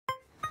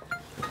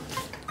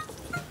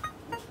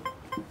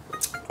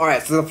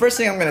Alright, so the first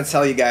thing I'm going to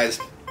tell you guys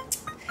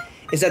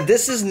is that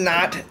this is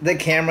not the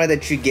camera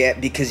that you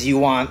get because you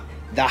want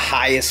the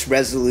highest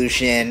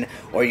resolution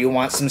or you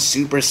want some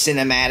super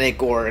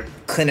cinematic or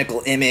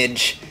clinical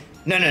image.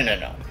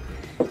 No.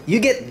 You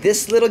get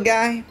this little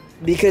guy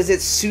because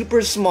it's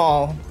super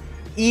small,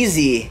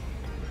 easy,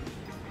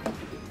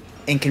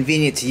 and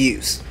convenient to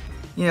use.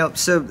 You know,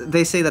 so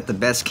they say that the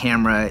best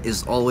camera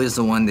is always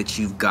the one that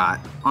you've got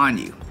on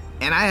you.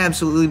 And I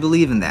absolutely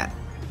believe in that.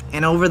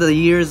 And over the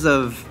years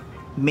of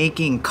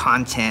making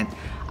content,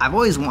 I've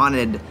always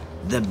wanted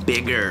the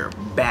bigger,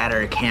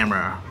 badder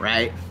camera,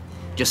 right?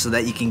 Just so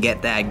that you can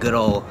get that good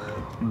old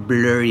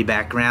blurry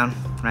background,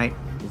 right?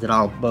 Is it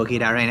all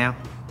bokeyed out right now?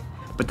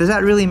 But does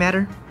that really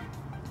matter?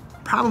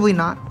 Probably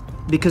not,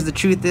 because the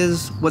truth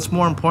is, what's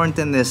more important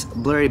than this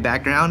blurry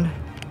background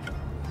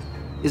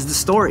is the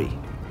story,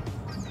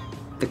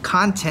 the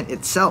content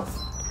itself,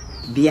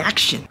 the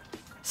action.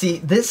 See,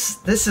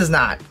 this is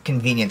not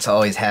convenient to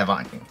always have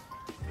on you.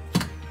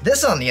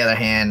 This, on the other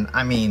hand,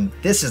 I mean,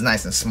 this is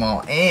nice and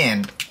small,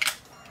 and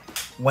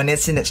when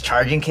it's in its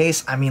charging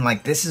case, I mean,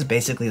 like, this is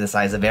basically the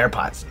size of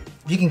AirPods.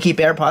 If you can keep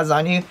AirPods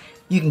on you,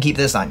 you can keep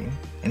this on you.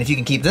 And if you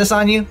can keep this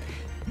on you,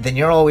 then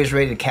you're always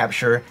ready to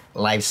capture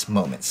life's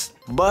moments.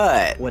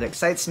 But what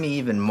excites me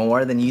even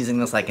more than using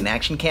this like an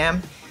action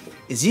cam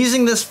is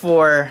using this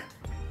for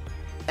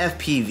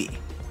FPV.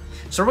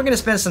 So we're gonna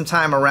spend some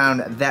time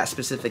around that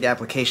specific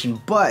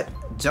application, but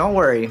don't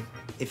worry,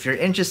 if you're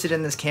interested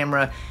in this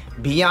camera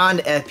beyond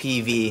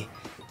FPV,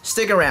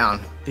 stick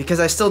around, because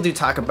I still do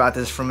talk about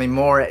this from a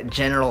more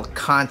general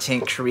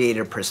content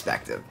creator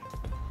perspective.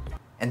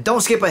 And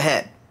don't skip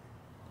ahead,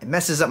 it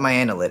messes up my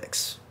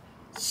analytics.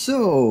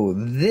 So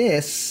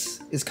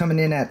this is coming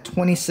in at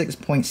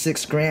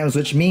 26.6 grams,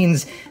 which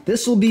means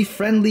this will be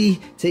friendly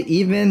to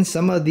even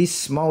some of these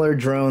smaller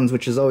drones,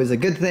 which is always a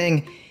good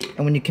thing.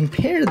 And when you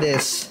compare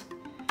this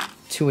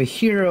to a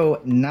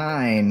Hero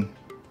 9,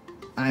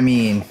 I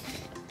mean,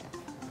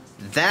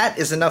 that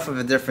is enough of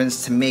a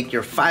difference to make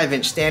your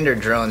 5-inch standard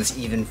drones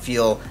even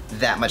feel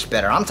that much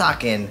better. I'm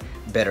talking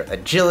better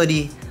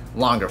agility,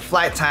 longer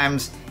flight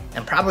times,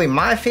 and probably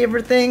my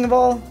favorite thing of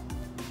all,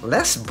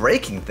 less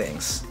breaking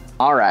things.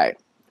 All right,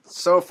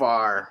 so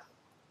far,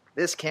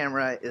 this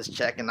camera is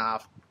checking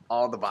off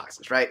all the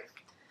boxes, right?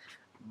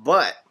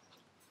 But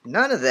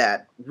none of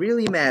that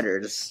really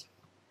matters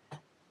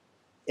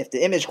if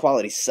the image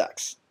quality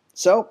sucks.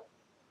 So,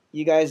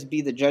 you guys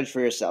be the judge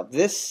for yourself.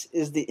 This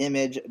is the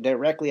image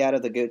directly out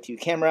of the go-to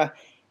camera,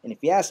 and if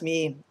you ask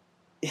me,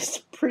 it's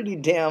pretty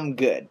damn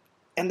good.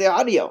 And the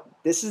audio,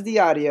 this is the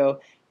audio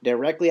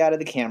directly out of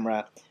the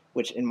camera,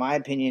 which in my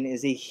opinion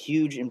is a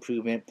huge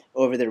improvement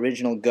over the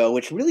original Go,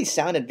 which really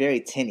sounded very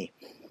tinny.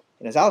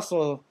 And it's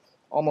also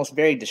almost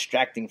very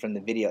distracting from the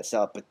video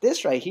itself, but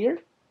this right here,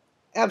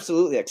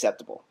 absolutely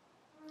acceptable.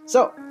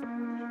 So,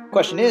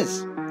 question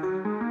is,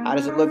 how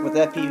does it look with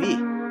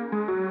FPV?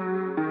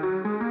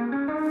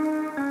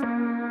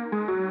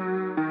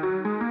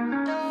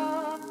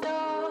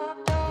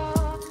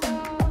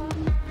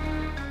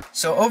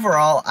 So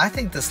overall, I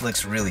think this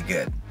looks really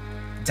good.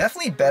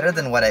 Definitely better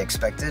than what I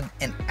expected,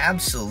 and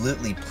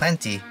absolutely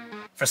plenty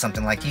for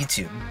something like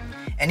YouTube.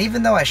 And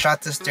even though I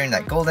shot this during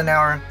that golden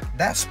hour,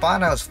 that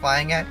spot I was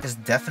flying at is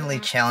definitely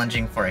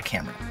challenging for a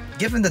camera,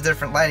 given the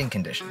different lighting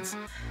conditions.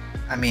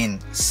 I mean,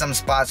 some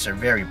spots are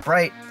very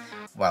bright,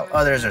 while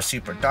others are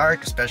super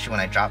dark, especially when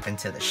I drop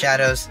into the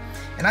shadows.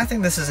 And I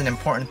think this is an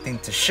important thing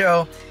to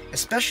show,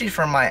 especially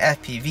for my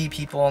FPV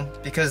people,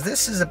 because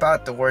this is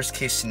about the worst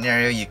case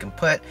scenario you can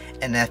put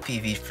an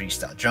FPV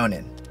freestyle drone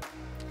in.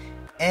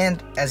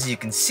 And as you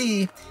can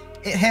see,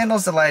 it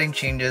handles the lighting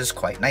changes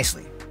quite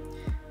nicely.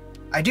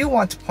 I do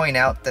want to point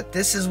out that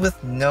this is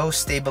with no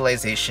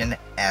stabilization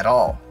at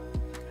all.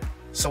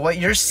 So what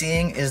you're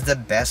seeing is the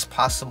best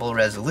possible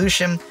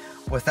resolution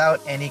without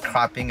any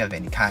cropping of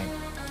any kind.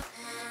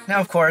 Now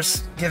of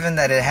course, given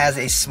that it has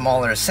a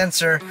smaller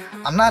sensor,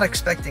 I'm not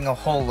expecting a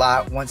whole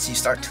lot once you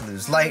start to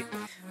lose light,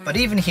 but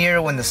even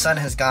here when the sun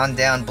has gone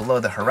down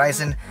below the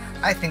horizon,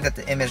 I think that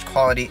the image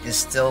quality is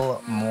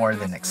still more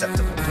than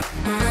acceptable.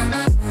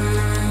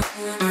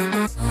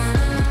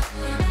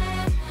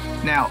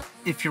 Now,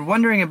 if you're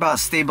wondering about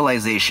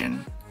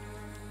stabilization,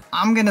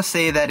 I'm gonna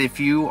say that if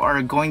you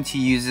are going to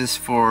use this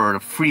for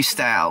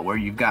freestyle, where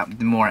you've got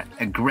the more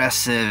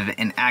aggressive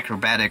and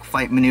acrobatic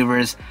flight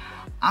maneuvers,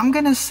 I'm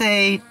gonna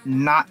say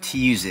not to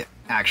use it,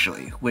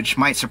 actually, which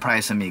might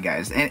surprise some of you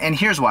guys. And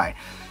here's why.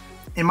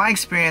 In my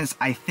experience,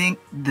 I think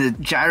the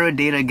gyro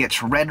data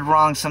gets read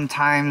wrong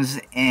sometimes,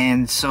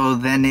 and so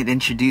then it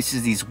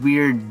introduces these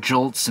weird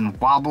jolts and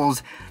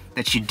wobbles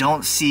that you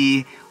don't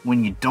see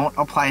when you don't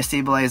apply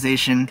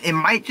stabilization. It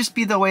might just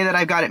be the way that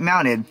I've got it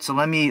mounted, so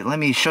let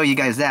me show you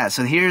guys that.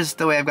 So here's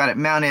the way I've got it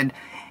mounted,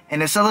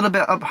 and it's a little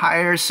bit up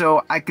higher,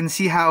 so I can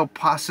see how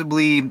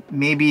possibly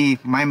maybe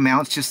my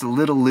mount's just a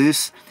little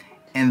loose,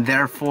 and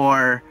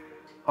therefore,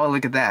 oh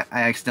look at that,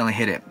 I accidentally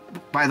hit it.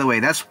 By the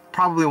way, that's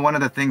probably one of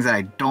the things that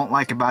I don't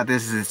like about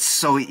this, is it's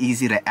so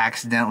easy to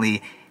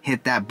accidentally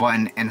hit that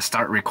button and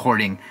start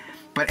recording.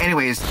 But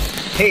anyways,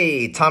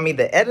 hey, Tommy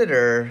the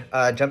editor,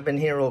 jump in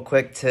here real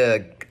quick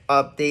to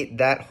update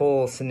that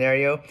whole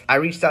scenario. I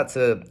reached out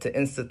to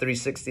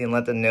Insta360 and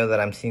let them know that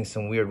I'm seeing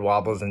some weird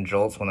wobbles and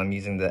jolts when I'm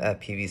using the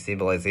FPV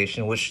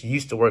stabilization, which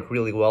used to work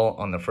really well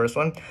on the first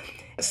one.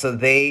 So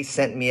they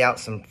sent me out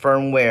some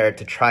firmware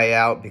to try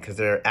out because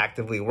they're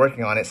actively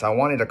working on it. So I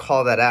wanted to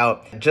call that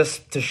out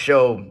just to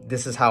show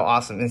this is how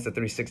awesome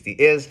Insta360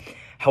 is.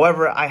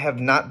 However, I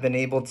have not been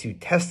able to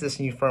test this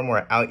new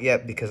firmware out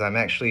yet because I'm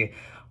actually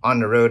on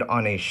the road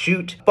on a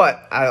shoot,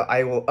 but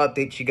I will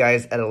update you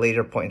guys at a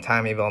later point in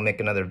time. Maybe I'll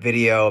make another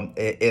video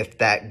if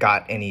that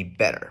got any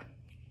better.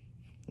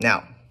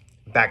 Now,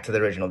 back to the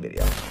original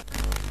video.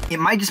 It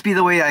might just be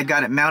the way I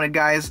got it mounted,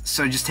 guys,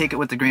 so just take it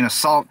with a grain of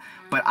salt,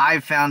 but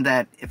I've found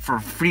that for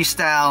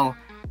freestyle,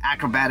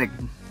 acrobatic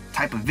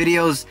type of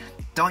videos,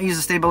 don't use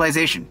the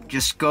stabilization.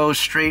 Just go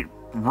straight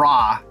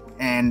raw,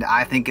 and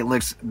I think it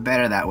looks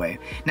better that way.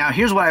 Now,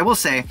 here's what I will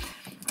say.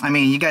 I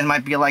mean, you guys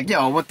might be like,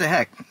 yo, what the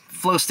heck?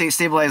 Flow state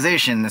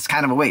stabilization, that's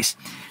kind of a waste.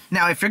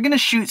 Now, if you're gonna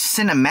shoot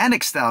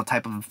cinematic style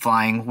type of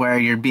flying where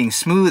you're being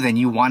smooth and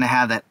you wanna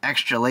have that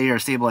extra layer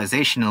of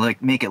stabilization to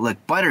make it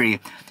look buttery,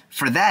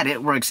 for that,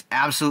 it works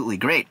absolutely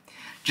great.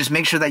 Just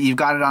make sure that you've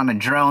got it on a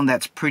drone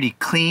that's pretty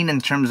clean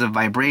in terms of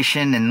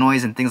vibration and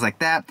noise and things like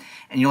that,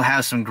 and you'll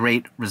have some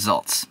great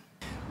results.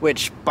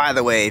 Which, by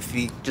the way,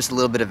 just a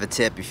little bit of a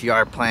tip, if you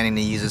are planning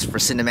to use this for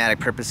cinematic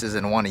purposes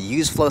and want to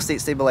use flow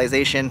state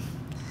stabilization,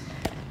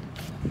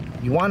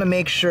 you want to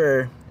make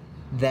sure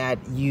that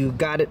you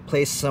got it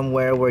placed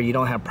somewhere where you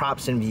don't have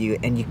props in view,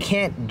 and you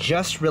can't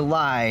just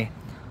rely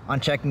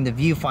on checking the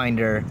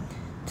viewfinder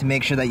to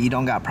make sure that you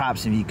don't got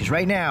props in view, because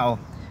right now,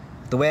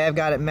 the way I've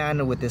got it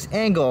mounted with this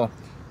angle,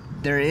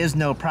 there is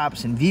no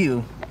props in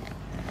view.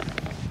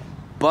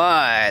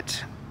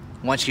 But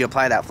once you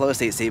apply that flow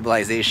state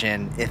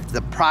stabilization, if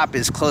the prop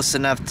is close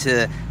enough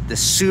to the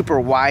super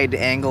wide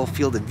angle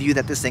field of view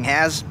that this thing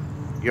has,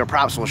 your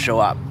props will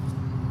show up.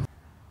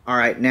 All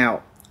right,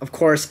 now, of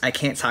course, I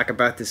can't talk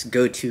about this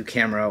go-to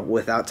camera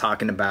without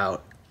talking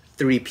about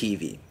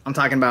 3PV. I'm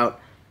talking about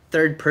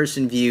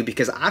third-person view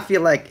because I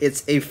feel like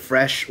it's a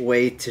fresh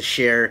way to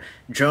share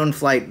drone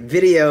flight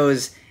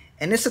videos,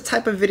 and it's a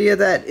type of video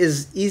that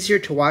is easier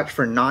to watch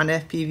for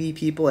non-FPV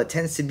people. It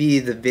tends to be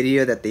the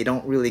video that they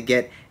don't really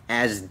get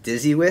as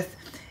dizzy with,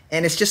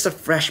 and it's just a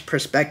fresh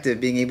perspective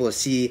being able to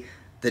see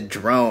the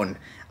drone.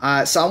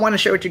 So I want to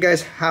share with you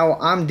guys how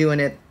I'm doing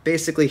it.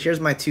 Basically, here's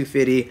my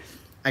 250.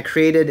 I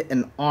created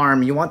an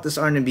arm. You want this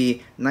arm to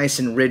be nice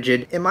and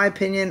rigid. In my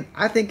opinion,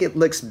 I think it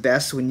looks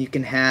best when you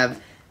can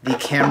have the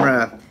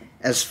camera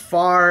as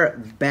far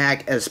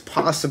back as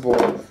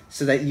possible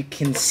so that you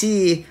can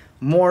see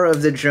more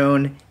of the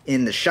drone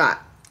in the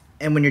shot.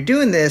 And when you're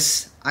doing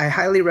this, I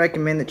highly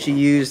recommend that you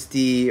use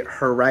the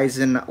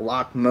horizon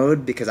lock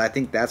mode because I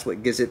think that's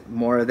what gives it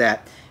more of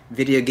that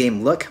video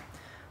game look.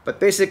 But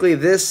basically,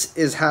 this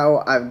is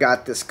how I've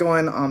got this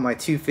going on my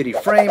 250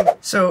 frame.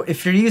 So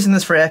if you're using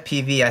this for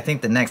FPV, I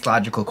think the next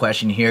logical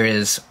question here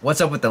is, what's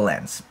up with the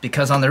lens?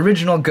 Because on the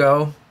original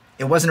Go,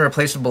 it wasn't a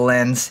replaceable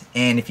lens,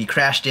 and if you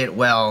crashed it,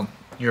 well,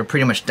 you're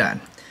pretty much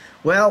done.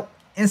 Well,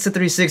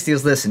 Insta360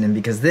 is listening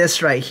because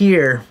this right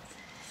here,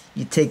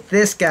 you take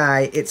this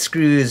guy, it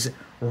screws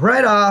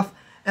right off,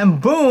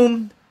 and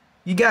boom,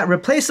 you got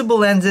replaceable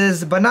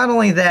lenses. But not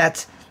only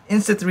that,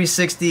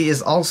 Insta360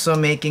 is also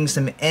making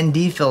some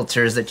ND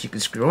filters that you can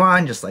screw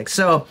on just like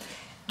so,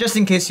 just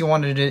in case you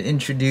wanted to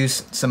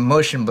introduce some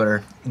motion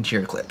blur into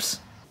your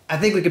clips. I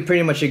think we could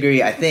pretty much agree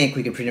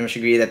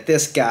that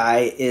this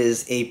guy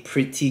is a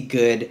pretty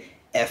good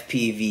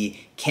FPV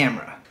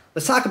camera.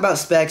 Let's talk about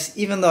specs,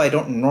 even though I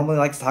don't normally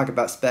like to talk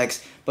about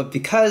specs, but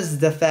because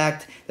the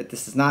fact that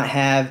this does not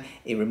have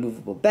a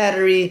removable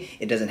battery,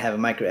 it doesn't have a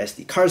micro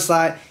SD card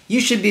slot, you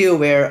should be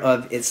aware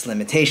of its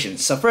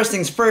limitations. So first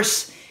things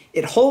first,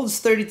 it holds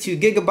 32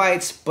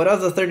 gigabytes, but of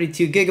the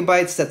 32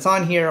 gigabytes that's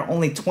on here,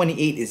 only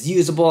 28 is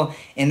usable,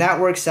 and that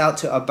works out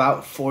to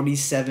about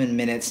 47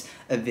 minutes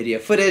of video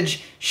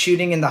footage,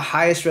 shooting in the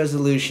highest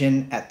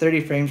resolution at 30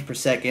 frames per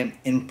second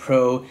in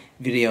pro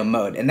video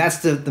mode. And that's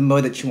the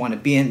mode that you want to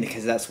be in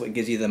because that's what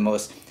gives you the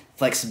most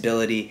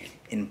flexibility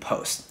in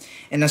post.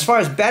 And as far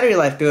as battery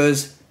life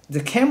goes, the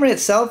camera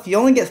itself, you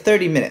only get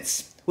 30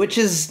 minutes, which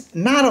is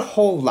not a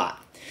whole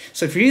lot.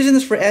 So if you're using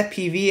this for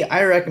FPV,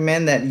 I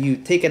recommend that you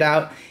take it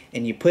out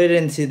and you put it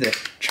into the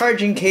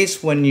charging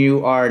case when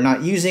you are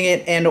not using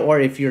it, and or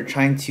if you're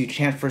trying to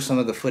transfer some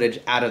of the footage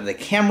out of the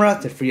camera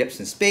to free up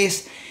some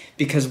space,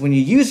 because when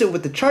you use it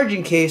with the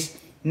charging case,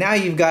 now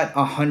you've got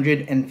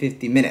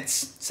 150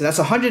 minutes. So that's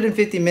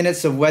 150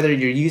 minutes of whether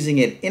you're using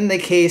it in the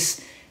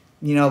case,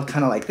 you know,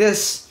 kind of like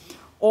this,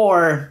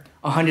 or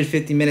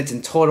 150 minutes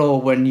in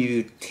total when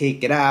you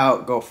take it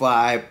out, go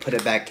fly, put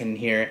it back in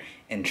here,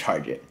 and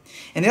charge it.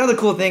 And the other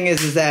cool thing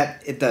is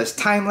that it does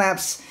time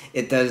lapse,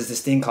 it does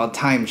this thing called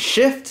time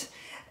shift,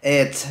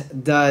 it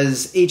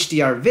does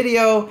HDR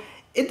video,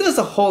 it does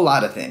a whole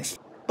lot of things.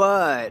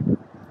 But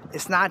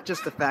it's not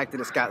just the fact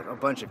that it's got a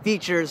bunch of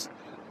features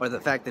or the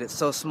fact that it's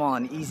so small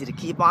and easy to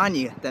keep on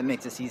you that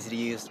makes this easy to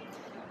use.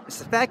 It's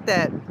the fact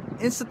that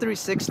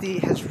Insta360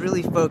 has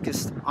really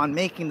focused on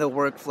making the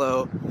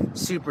workflow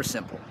super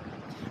simple.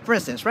 For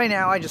instance, right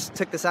now I just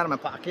took this out of my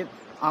pocket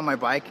on my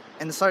bike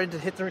and decided to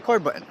hit the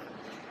record button.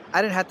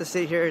 I didn't have to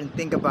sit here and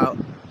think about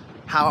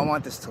how I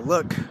want this to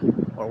look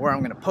or where I'm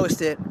going to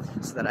post it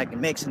so that I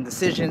can make some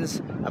decisions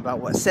about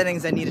what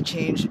settings I need to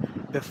change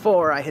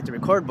before I hit the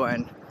record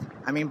button.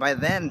 I mean, by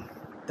then,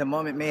 the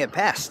moment may have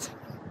passed.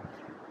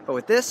 But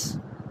with this,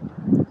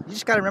 you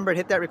just got to remember to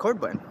hit that record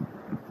button.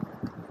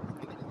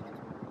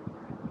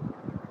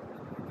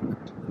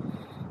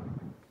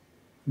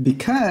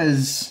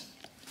 Because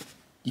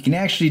you can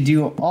actually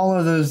do all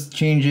of those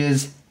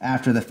changes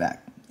after the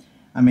fact.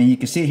 I mean, you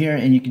can sit here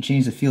and you can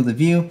change the field of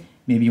view.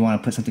 Maybe you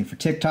want to put something for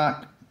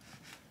TikTok.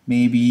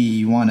 Maybe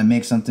you want to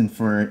make something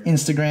for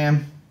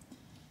Instagram.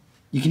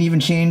 You can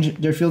even change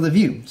their field of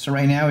view. So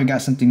right now we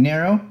got something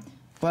narrow,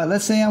 but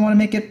let's say I want to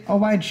make it a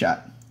wide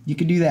shot. You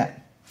could do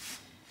that.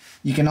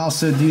 You can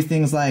also do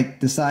things like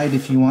decide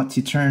if you want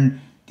to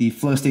turn the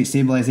flow state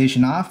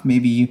stabilization off.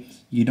 Maybe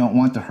you don't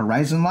want the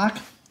horizon lock.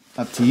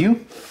 Up to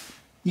you.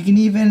 You can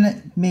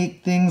even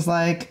make things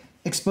like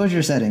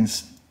exposure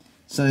settings.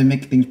 So you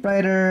make things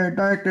brighter,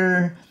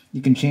 darker.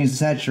 You can change the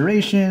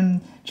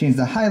saturation, change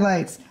the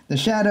highlights, the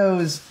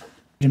shadows.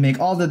 You can make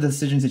all the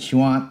decisions that you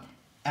want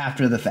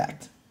after the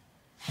fact.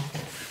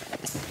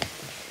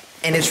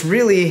 And it's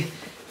really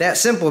that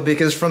simple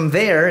because from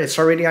there, it's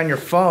already on your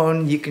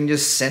phone. You can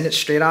just send it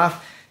straight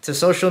off to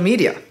social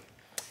media.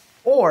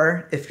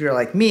 Or if you're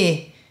like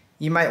me,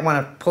 you might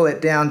want to pull it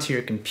down to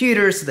your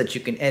computer so that you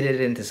can edit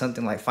it into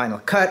something like Final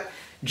Cut.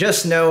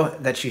 Just know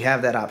that you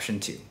have that option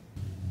too.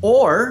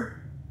 Or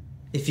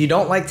if you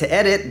don't like to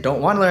edit,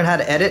 don't want to learn how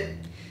to edit,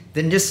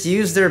 then just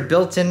use their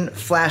built-in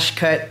Flash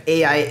Cut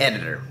AI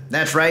editor.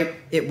 That's right,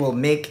 it will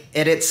make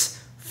edits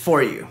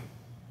for you.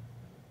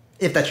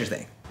 If that's your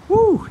thing.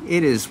 Woo,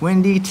 it is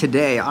windy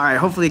today. All right,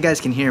 hopefully you guys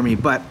can hear me,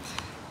 but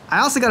I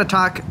also got to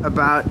talk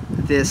about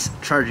this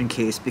charging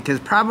case because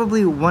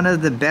probably one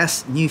of the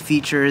best new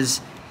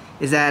features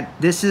is that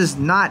this is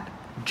not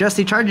just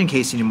a charging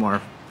case anymore.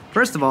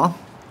 First of all,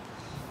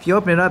 if you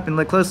open it up and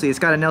look closely, it's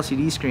got an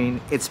LCD screen.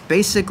 It's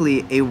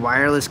basically a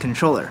wireless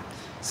controller.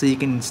 So you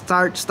can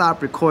start,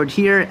 stop, record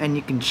here, and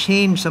you can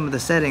change some of the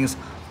settings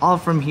all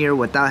from here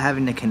without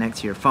having to connect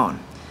to your phone.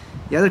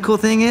 The other cool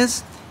thing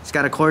is, it's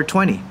got a cord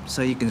 20.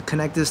 So you can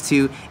connect this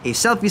to a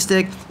selfie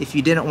stick if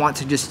you didn't want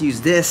to just use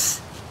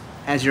this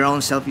as your own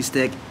selfie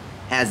stick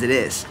as it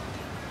is.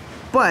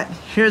 But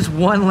here's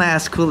one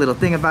last cool little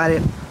thing about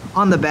it.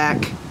 On the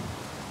back,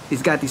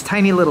 it's got these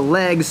tiny little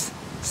legs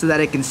so that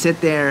it can sit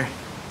there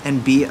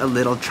and be a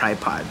little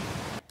tripod.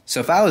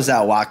 So if I was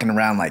out walking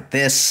around like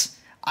this,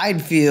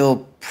 I'd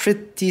feel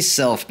pretty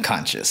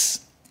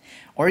self-conscious.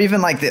 Or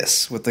even like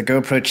this with the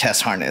GoPro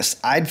chest harness,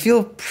 I'd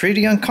feel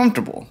pretty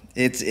uncomfortable.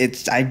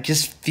 I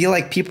just feel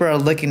like people are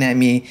looking at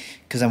me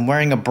because I'm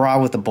wearing a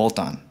bra with a bolt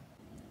on.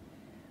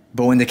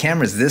 But when the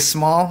camera's this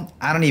small,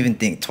 I don't even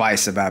think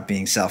twice about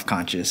being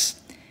self-conscious.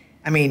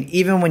 I mean,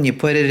 even when you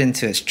put it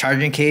into its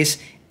charging case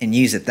and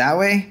use it that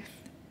way,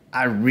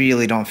 I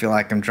really don't feel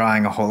like I'm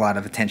drawing a whole lot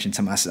of attention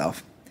to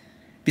myself.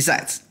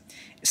 Besides,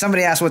 if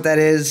somebody asks what that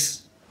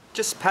is,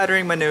 just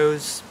powdering my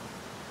nose.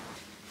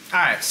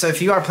 Alright, so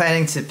if you are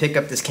planning to pick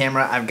up this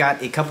camera, I've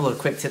got a couple of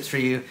quick tips for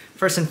you.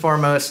 First and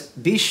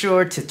foremost, be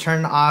sure to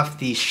turn off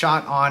the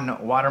shot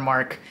on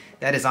watermark.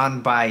 That is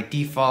on by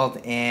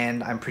default,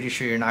 and I'm pretty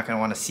sure you're not going to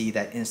want to see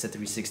that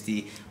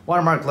Insta360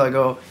 watermark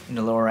logo in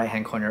the lower right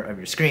hand corner of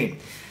your screen.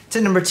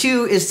 Tip number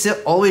 2 is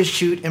to always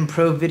shoot in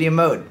pro video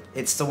mode.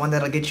 It's the one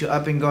that'll get you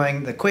up and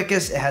going the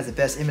quickest, it has the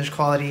best image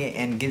quality,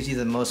 and gives you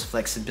the most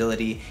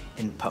flexibility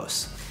in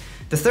post.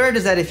 The third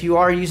is that if you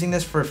are using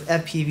this for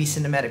FPV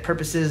cinematic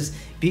purposes,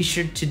 be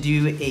sure to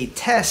do a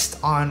test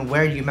on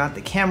where you mount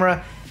the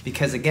camera,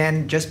 because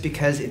again, just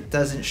because it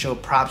doesn't show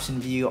props in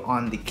view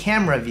on the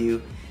camera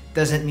view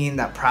doesn't mean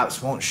that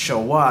props won't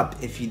show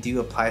up if you do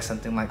apply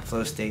something like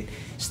flow state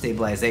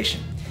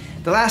stabilization.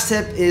 The last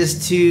tip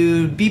is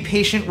to be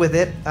patient with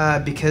it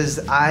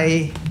because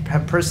I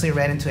have personally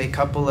ran into a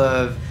couple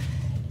of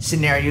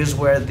scenarios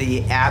where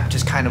the app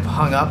just kind of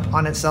hung up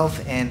on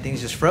itself and things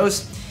just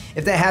froze.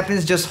 If that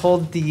happens, just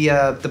hold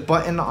the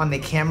button on the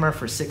camera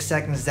for 6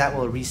 seconds. That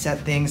will reset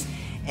things,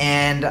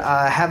 and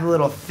have a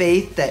little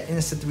faith that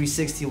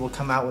Insta360 will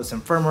come out with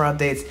some firmware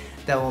updates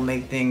that will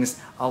make things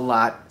a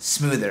lot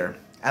smoother.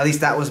 At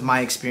least that was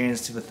my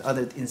experience with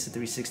other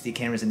Insta360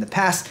 cameras in the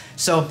past,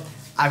 so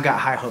I've got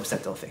high hopes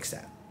that they'll fix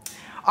that.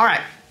 All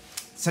right,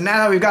 so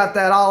now that we've got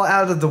that all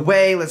out of the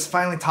way, let's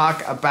finally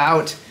talk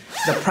about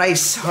the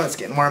price. Oh, it's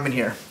getting warm in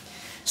here.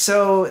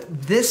 So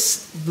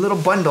this little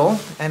bundle,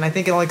 and I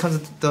think it only comes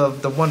with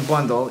the one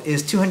bundle,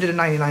 is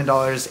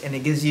 $299, and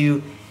it gives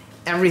you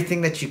everything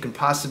that you can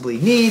possibly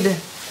need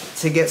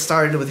to get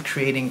started with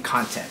creating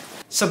content.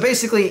 So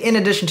basically, in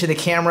addition to the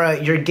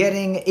camera, you're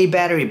getting a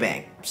battery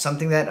bank,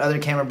 something that other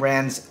camera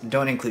brands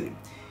don't include.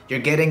 You're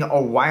getting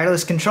a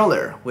wireless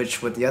controller,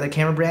 which with the other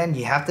camera brand,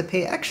 you have to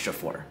pay extra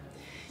for.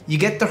 You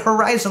get the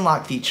horizon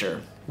lock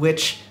feature,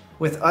 which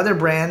With other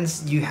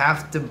brands, you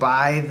have to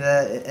buy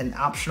an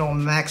optional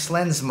max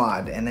lens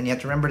mod, and then you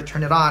have to remember to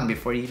turn it on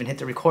before you even hit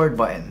the record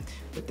button.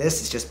 With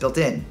this, it's just built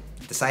in.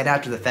 Decide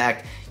after the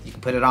fact. You can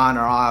put it on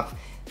or off,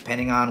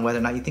 depending on whether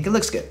or not you think it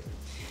looks good.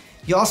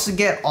 You also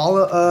get all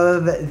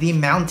of the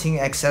mounting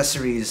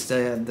accessories,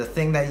 the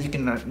thing that you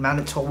can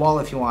mount it to a wall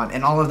if you want,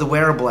 and all of the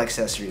wearable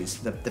accessories.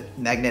 The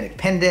magnetic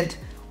pendant,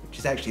 which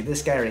is actually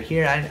this guy right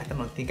here. I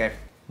don't think I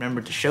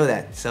remembered to show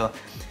that. So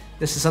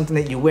this is something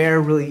that you wear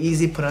really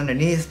easy, put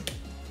underneath,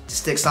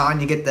 sticks on.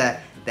 You get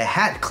the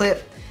hat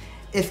clip.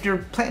 If you're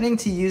planning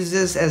to use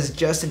this as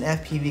just an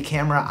FPV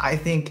camera, I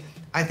think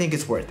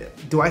it's worth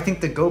it. Do I think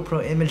the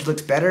GoPro image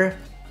looks better?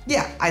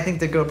 Yeah, I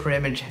think the GoPro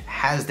image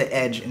has the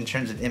edge in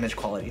terms of image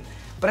quality.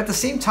 But at the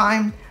same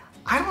time,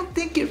 I don't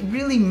think it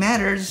really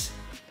matters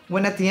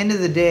when at the end of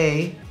the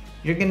day,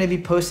 you're gonna be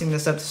posting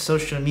this up to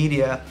social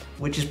media,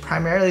 which is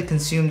primarily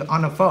consumed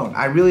on a phone.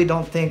 I really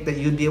don't think that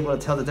you'd be able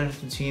to tell the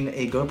difference between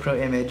a GoPro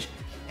image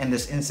and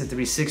this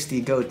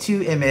Insta360 GO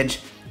 2 image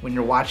when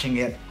you're watching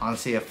it on,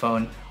 say, a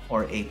phone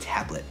or a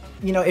tablet.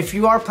 You know, if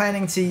you are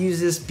planning to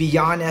use this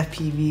beyond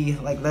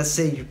FPV, like let's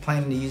say you're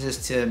planning to use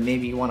this to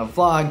maybe you want to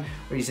vlog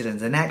or use it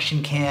as an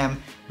action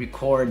cam,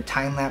 record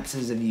time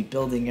lapses of you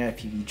building your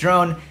FPV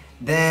drone,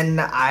 then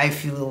I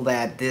feel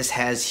that this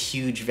has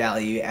huge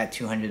value at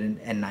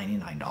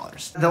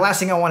 $299. The last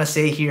thing I want to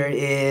say here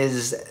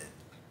is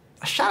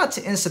a shout out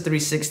to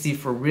Insta360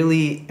 for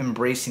really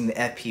embracing the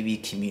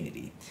FPV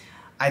community.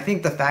 I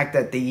think the fact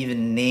that they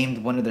even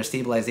named one of their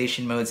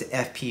stabilization modes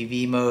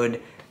FPV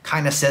mode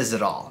kind of says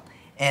it all.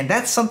 And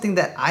that's something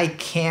that I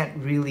can't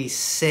really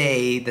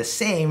say the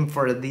same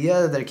for the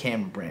other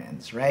camera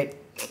brands, right?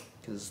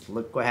 Because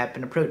look what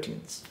happened to Pro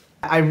Tunes.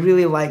 I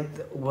really like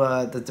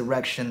the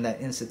direction that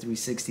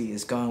Insta360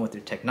 is going with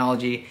their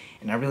technology,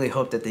 and I really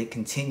hope that they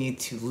continue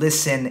to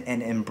listen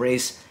and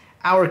embrace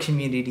our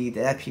community,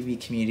 the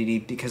FPV community,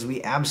 because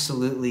we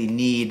absolutely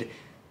need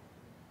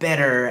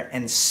better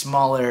and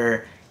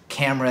smaller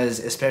cameras,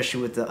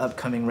 especially with the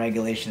upcoming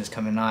regulations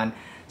coming on.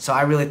 So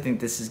I really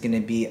think this is going to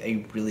be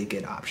a really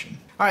good option.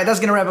 All right, that's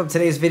going to wrap up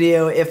today's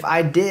video. If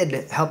I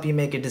did help you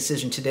make a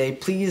decision today,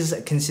 please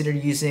consider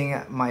using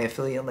my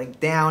affiliate link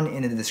down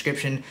in the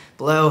description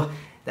below.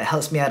 That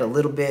helps me out a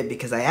little bit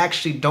because I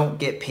actually don't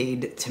get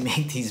paid to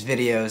make these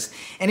videos.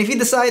 And if you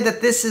decide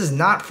that this is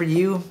not for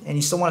you and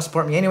you still want to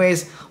support me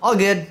anyways, all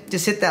good.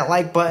 Just hit that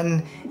like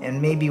button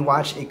and maybe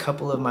watch a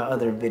couple of my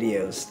other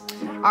videos.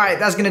 All right,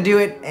 that's going to do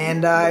it,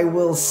 and I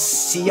will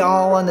see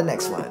y'all on the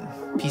next one.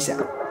 Peace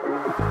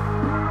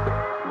out.